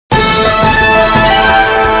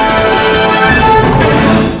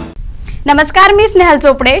नमस्कार, मी स्नेहल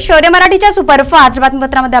चोपडे शौर्य मराठीच्या सुपरफास्ट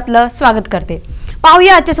बातमीपत्रामध्ये आपलं स्वागत करते।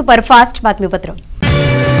 पाहूया आजचे सुपरफास्ट बातमीपत्र।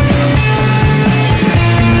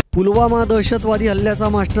 पुलवामा दहशतवादी हल्ल्याचा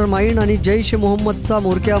मास्टरमाइंड आणि जैश मोहम्मदचा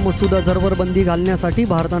म्होरक्या मसूद अझहरवर बंदी घालण्यासाठी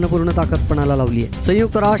भारताने पूर्ण ताकद पणाला लावली आहे।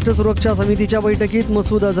 संयुक्त राष्ट्र सुरक्षा समितीच्या बैठकीत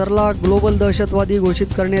मसूद अझहरला ग्लोबल दहशतवादी घोषित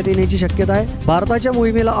करण्यात येण्याची शक्यता आहे। भारताच्या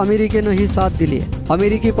मोहिमेला अमेरिकेने ही साथ दिली आहे।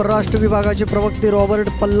 अमेरिकी परराष्ट्र विभागाचे प्रवक्ते रॉबर्ट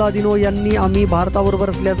पल्लादिनो यांनी आम्ही भारताबरोबर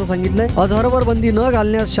असल्याचं सांगितलंय। अझहरवर बंदी न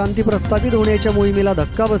घालण्यास शांती प्रस्थापित होण्याच्या मोहिमेला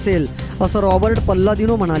धक्का बसेल असं रॉबर्ट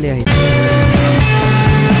पल्लादिनो म्हणाले आहेत।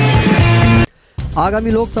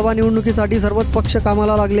 आगामी लोकसभा निवडणुकीसाठी सर्वच पक्ष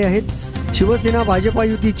कामाला लागले आहेत। शिवसेना भाजपा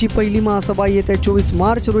युतीची पहिली महासभा येत्या 24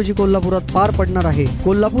 मार्च रोजी कोल्हापुरात पार पडणार आहे।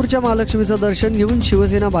 कोल्हापूरच्या महालक्ष्मीचं दर्शन घेऊन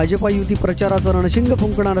शिवसेना भाजपा युती प्रचाराचं रणशिंग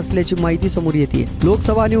फुंकणार असल्याची माहिती समोर येते।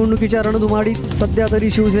 लोकसभा निवडणुकीच्या रणधुमाडीत सध्या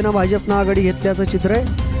तरी शिवसेना भाजपनं आघाडी घेतल्याचं चित्र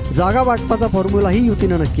आहे। जागा वाटपाचा फॉर्म्युलाही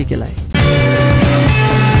युतीनं नक्की केला आहे।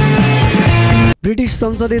 ब्रिटिश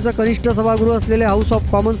संसदेचं कनिष्ठ सभागृह असलेल्या हाऊस ऑफ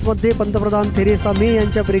कॉमन्समध्ये पंतप्रधान थेरेसा मे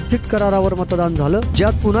यांच्या ब्रेक्झिट करारावर मतदान झालं,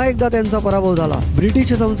 ज्यात पुन्हा एकदा त्यांचा पराभव झाला।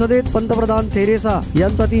 ब्रिटिश संसदेत पंतप्रधान थेरेसा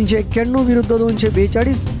यांचा 391 विरुद्ध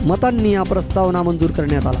 242 मतांनी हा प्रस्ताव नामंजूर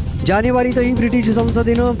करण्यात आला। जानेवारीतही ब्रिटिश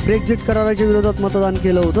संसदेनं ब्रेक्झिट कराराच्या विरोधात मतदान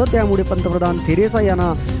केलं होतं, त्यामुळे पंतप्रधान थेरेसा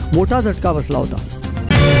यांना मोठा झटका बसला होता।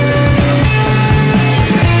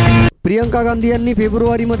 प्रियंका गांधी यांनी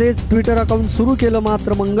फेब्रुवारीमध्येच ट्विटर अकाउंट सुरू केलं,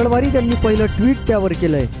 मात्र मंगळवारी त्यांनी पहिलं ट्विट त्यावर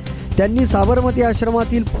केलंय। त्यांनी साबरमती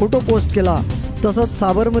आश्रमातील फोटो पोस्ट केला, तसंच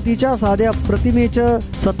साबरमतीच्या साध्या प्रतिमेचं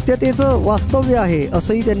सत्यतेचं वास्तव्य आहे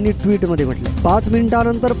असंही त्यांनी ट्विटमध्ये म्हटलं। 5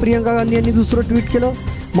 मिनिटांनंतर प्रियंका गांधी यांनी दुसरं ट्विट केलं।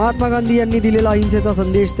 महात्मा गांधी यांनी दिलेला अहिंसेचा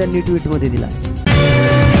संदेश त्यांनी ट्विटमध्ये दिला।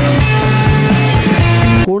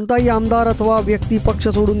 कोणताही आमदार अथवा व्यक्ती पक्ष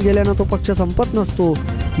सोडून गेल्यानं तो पक्ष संपत नसतो।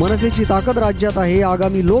 मनसेची ताकद राज्यात आहे।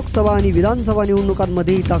 आगामी लोकसभा आणि विधानसभा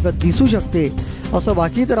निवडणुकांमध्ये ही ताकद दिसू शकते असं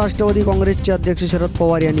भाकीत राष्ट्रवादी काँग्रेसचे अध्यक्ष शरद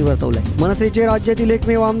पवार यांनी वर्तवलंय। मनसेचे राज्यातील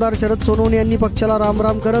एकमेव आमदार शरद सोनवणे यांनी पक्षाला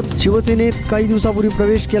रामराम करत शिवसेनेत काही दिवसापूर्वी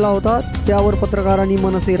प्रवेश केला होता। त्यावर पत्रकारांनी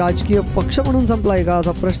मनसे राजकीय पक्ष म्हणून संपलाय का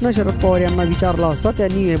असा प्रश्न शरद पवार यांना विचारला असता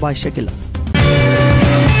त्यांनी हे भाष्य केलं।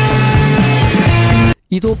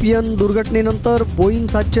 इथिओपियन दुर्घटनेनंतर बोईंग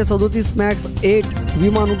 737 मॅक्स 8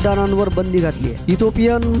 विमान उड्डाणांवर बंदी घातली आहे।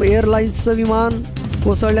 इथिओपियन एअरलाइन्सचं विमान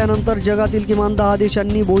कोसळल्यानंतर जगातील किमान 10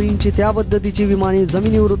 देशांनी बोईंगची त्या पद्धतीची विमाने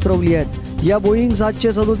जमिनीवर उतरवली आहेत। या बोईंग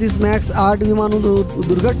 737 मॅक्स 8 विमान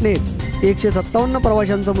दुर्घटनेत 157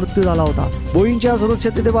 प्रवाशांचा मृत्यू झाला होता। बोईंगच्या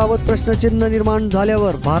सुरक्षिततेबाबत प्रश्नचिन्ह निर्माण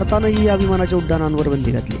झाल्यावर भारतानंही या विमानाच्या उड्डाणांवर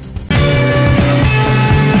बंदी घातली।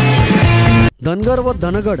 धनगर व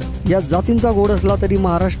धनगड या जातींचा गोड असला तरी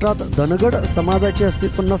महाराष्ट्रात धनगड समाजाचे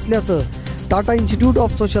अस्तित्व नसल्याचं टाटा इन्स्टिट्यूट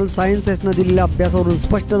ऑफ सोशल सायन्सेसनं दिलेल्या अभ्यासावरून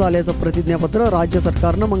स्पष्ट झाल्याचं प्रतिज्ञापत्र राज्य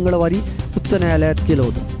सरकारनं मंगळवारी उच्च न्यायालयात केलं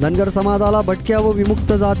होतं। धनगर समाजाला भटक्या व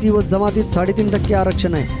विमुक्त जाती व जमातीत 3.5%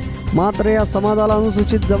 आरक्षण आहे, मात्र या समाजाला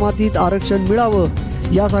अनुसूचित जमातीत आरक्षण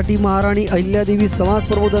मिळावं यासाठी महाराणी अहिल्यादेवी समाज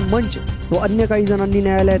प्रबोधन मंच व अन्य काही जणांनी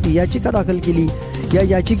न्यायालयात याचिका दाखल केली। या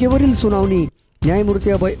याचिकेवरील सुनावणी न्यायमूर्ती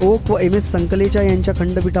अभय ओक व MS संकलेचा यांच्या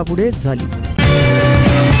खंडपीठापुढे झाली।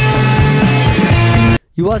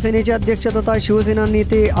 युवा सेनेचे अध्यक्ष तथा शिवसेना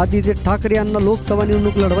नेते आदित्य ठाकरे यांना लोकसभा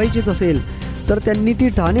निवडणूक लढवायचीच असेल तर त्यांनी ती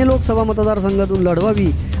ठाणे लोकसभा मतदारसंघातून लढवावी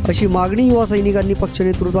अशी मागणी युवा सैनिकांनी पक्ष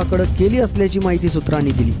नेतृत्वाकडे केली असल्याची माहिती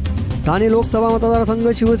सूत्रांनी दिली। ठाणे लोकसभा मतदारसंघ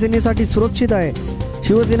शिवसेनेसाठी सुरक्षित आहे।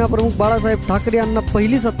 शिवसेना प्रमुख बाळासाहेब ठाकरे यांना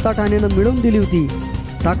पहिली सत्ता ठाणेनं मिळवून दिली होती।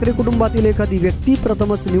 ठाकरे कुटुंबातील एखादी व्यक्ती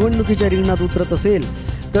प्रथमच निवडणुकीच्या रिंगणात उतरत असेल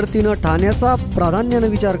तर तिनं ठाण्याचा प्राधान्याने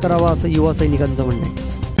विचार करावा असं युवा सैनिकांचं म्हणणं आहे।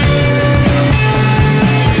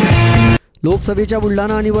 लोकसभेच्या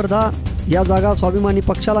बुलढाणा आणि वर्धा या जागा स्वाभिमानी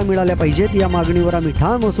पक्षाला मिळाल्या पाहिजेत या मागणीवर आम्ही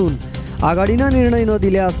ठाम असून आघाडीनं निर्णय न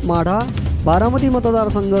दिल्यास माढा बारामती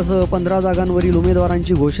मतदारसंघासह 15 जागांवरील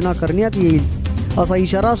उमेदवारांची घोषणा करण्यात येईल असा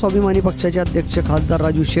इशारा स्वाभिमानी पक्षाचे अध्यक्ष खासदार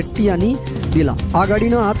राजू शेट्टी यांनी दिला।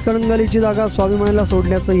 आघाडीनं हातकणंगलेची जागा स्वाभिमानीला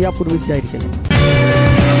सोडल्याचं यापूर्वीच जाहीर केलं।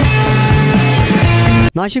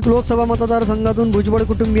 नाशिक लोकसभा मतदारसंघातून भुजबळ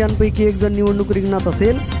कुटुंबियांपैकी एक जण निवडणूक रिंगणात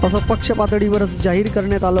असेल असं पक्ष पातळीवरच जाहीर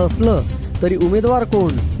करण्यात आलं असलं तरी उमेदवार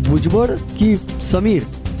कोण, भुजबळ की समीर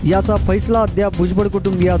याचा फैसला अद्याप भुजबळ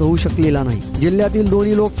कुटुंबियात होऊ शकलेला नाही। जिल्ह्यातील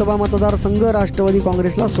दोन्ही लोकसभा मतदारसंघ राष्ट्रवादी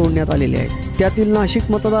काँग्रेसला सोडण्यात आलेले आहेत। त्यातील नाशिक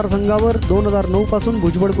मतदारसंघावर 2009 पासून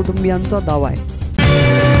भुजबळ कुटुंबियांचा दावा आहे।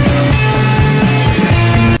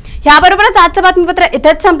 याबरोबरच आजचं बातमीपत्र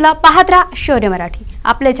इथेच संपलं। पाहत राहा शौर्य मराठी,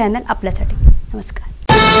 आपले चॅनल आपल्यासाठी। नमस्कार।